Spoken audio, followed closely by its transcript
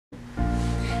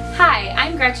Hi,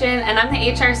 I'm Gretchen and I'm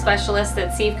the HR specialist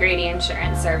at Steve Grady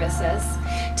Insurance Services.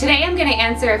 Today I'm going to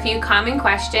answer a few common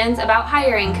questions about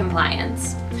hiring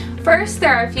compliance. First,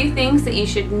 there are a few things that you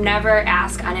should never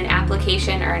ask on an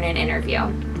application or in an interview.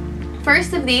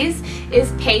 First of these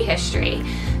is pay history.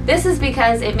 This is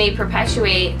because it may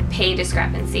perpetuate pay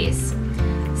discrepancies.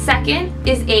 Second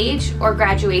is age or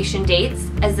graduation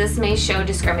dates, as this may show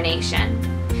discrimination.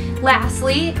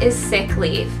 Lastly is sick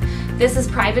leave. This is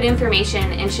private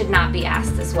information and should not be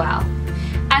asked as well.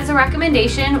 As a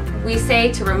recommendation, we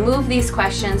say to remove these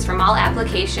questions from all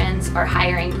applications or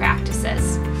hiring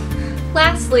practices.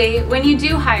 Lastly, when you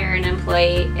do hire an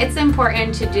employee, it's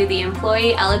important to do the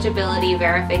employee eligibility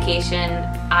verification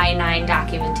I-9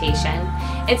 documentation.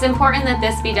 It's important that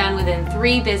this be done within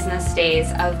 3 business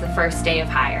days of the first day of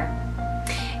hire.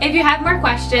 If you have more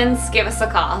questions, give us a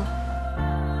call.